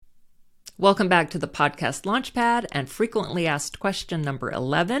Welcome back to the podcast Launchpad and frequently asked question number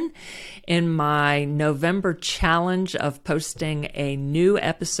 11 in my November challenge of posting a new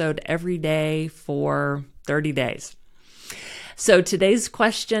episode every day for 30 days. So today's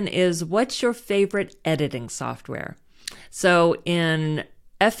question is, what's your favorite editing software? So in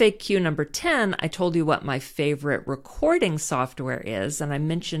FAQ number 10, I told you what my favorite recording software is, and I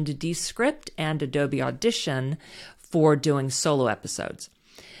mentioned Descript and Adobe Audition for doing solo episodes.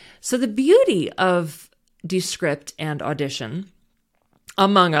 So the beauty of Descript and Audition,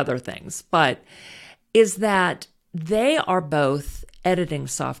 among other things, is that they are both editing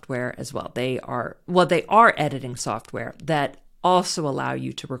software as well. They are editing software that also allow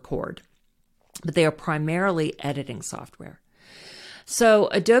you to record, but they are primarily editing software. So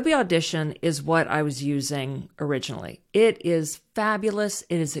Adobe Audition is what I was using originally. It is fabulous.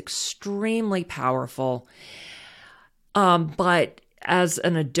 It is extremely powerful, but as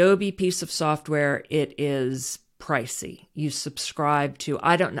an Adobe piece of software, it is pricey. You subscribe to,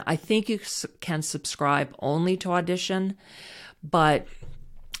 I think you can subscribe only to Audition, but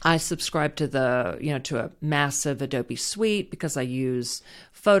I subscribe to to a massive Adobe suite because I use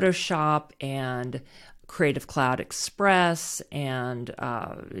Photoshop and Creative Cloud Express and,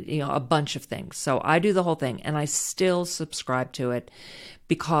 a bunch of things. So I do the whole thing and I still subscribe to it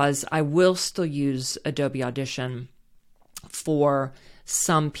because I will still use Adobe Audition for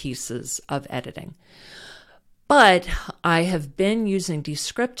some pieces of editing. But I have been using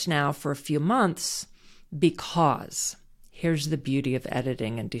Descript now for a few months because here's the beauty of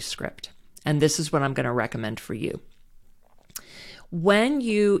editing in Descript. And this is what I'm going to recommend for you.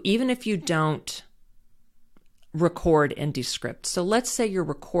 Even if you don't record in Descript, so let's say you're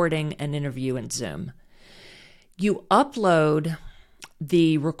recording an interview in Zoom, you upload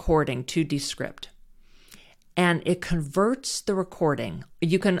the recording to Descript. And it converts the recording.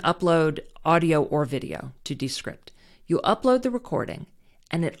 You can upload audio or video to Descript. You upload the recording,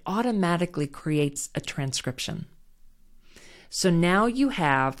 and it automatically creates a transcription. So now you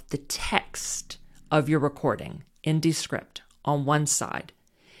have the text of your recording in Descript on one side.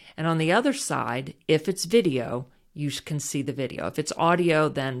 And on the other side, if it's video, you can see the video. If it's audio,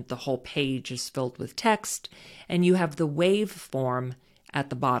 then the whole page is filled with text, and you have the waveform at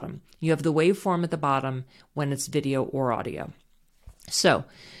the bottom. You have the waveform at the bottom when it's video or audio. So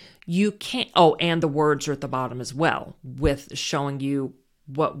you can't, and the words are at the bottom as well, with showing you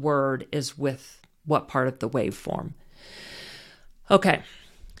what word is with what part of the waveform. Okay,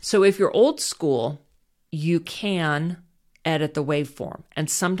 so if you're old school, you can edit the waveform, and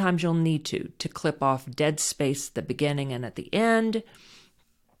sometimes you'll need to clip off dead space at the beginning and at the end,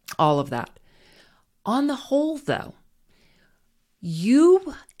 all of that. On the whole, though,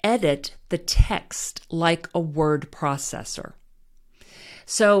 you edit the text like a word processor.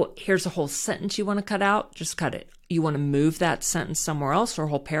 So here's a whole sentence you want to cut out, just cut it. You want to move that sentence somewhere else or a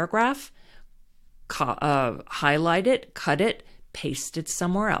whole paragraph, highlight it, cut it, paste it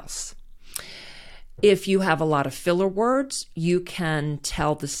somewhere else. If you have a lot of filler words, you can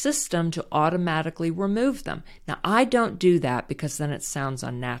tell the system to automatically remove them. Now, I don't do that because then it sounds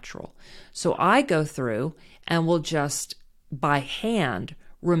unnatural. So I go through and will just by hand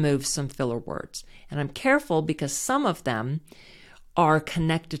remove some filler words. And I'm careful because some of them are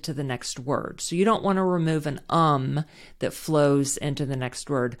connected to the next word. So you don't want to remove an that flows into the next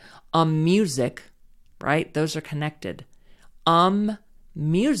word. Music, right? Those are connected.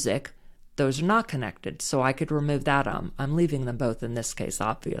 Music, those are not connected. So I could remove that I'm leaving them both in this case,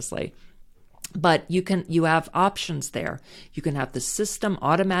 obviously. But you have options there. You can have the system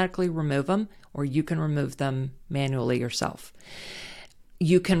automatically remove them, or you can remove them manually yourself.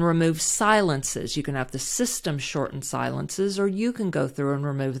 You can remove silences. You can have the system shorten silences, or you can go through and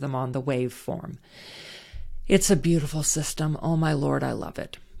remove them on the waveform. It's a beautiful system. Oh my Lord, I love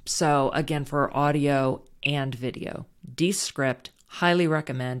it. So again, for audio and video, Descript, highly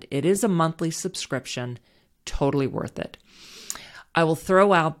recommend. It is a monthly subscription, totally worth it. I will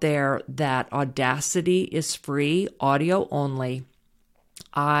throw out there that Audacity is free, audio only.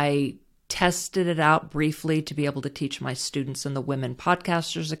 I tested it out briefly to be able to teach my students in the Women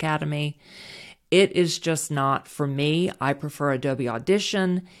Podcasters Academy. It is just not for me. I prefer Adobe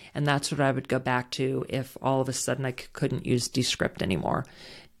Audition, and that's what I would go back to if all of a sudden I couldn't use Descript anymore.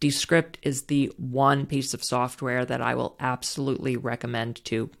 Descript is the one piece of software that I will absolutely recommend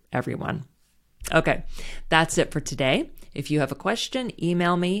to everyone. Okay, that's it for today. If you have a question,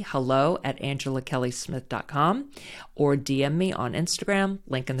 email me hello@angelakellysmith.com or DM me on Instagram,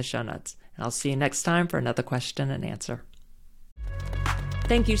 link in the show notes. And I'll see you next time for another question and answer.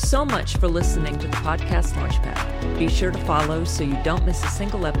 Thank you so much for listening to the Podcast Launchpad. Be sure to follow so you don't miss a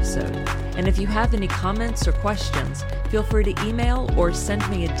single episode. And if you have any comments or questions, feel free to email or send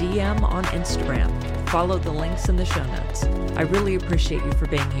me a DM on Instagram. Follow the links in the show notes. I really appreciate you for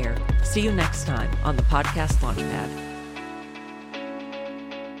being here. See you next time on the Podcast Launchpad.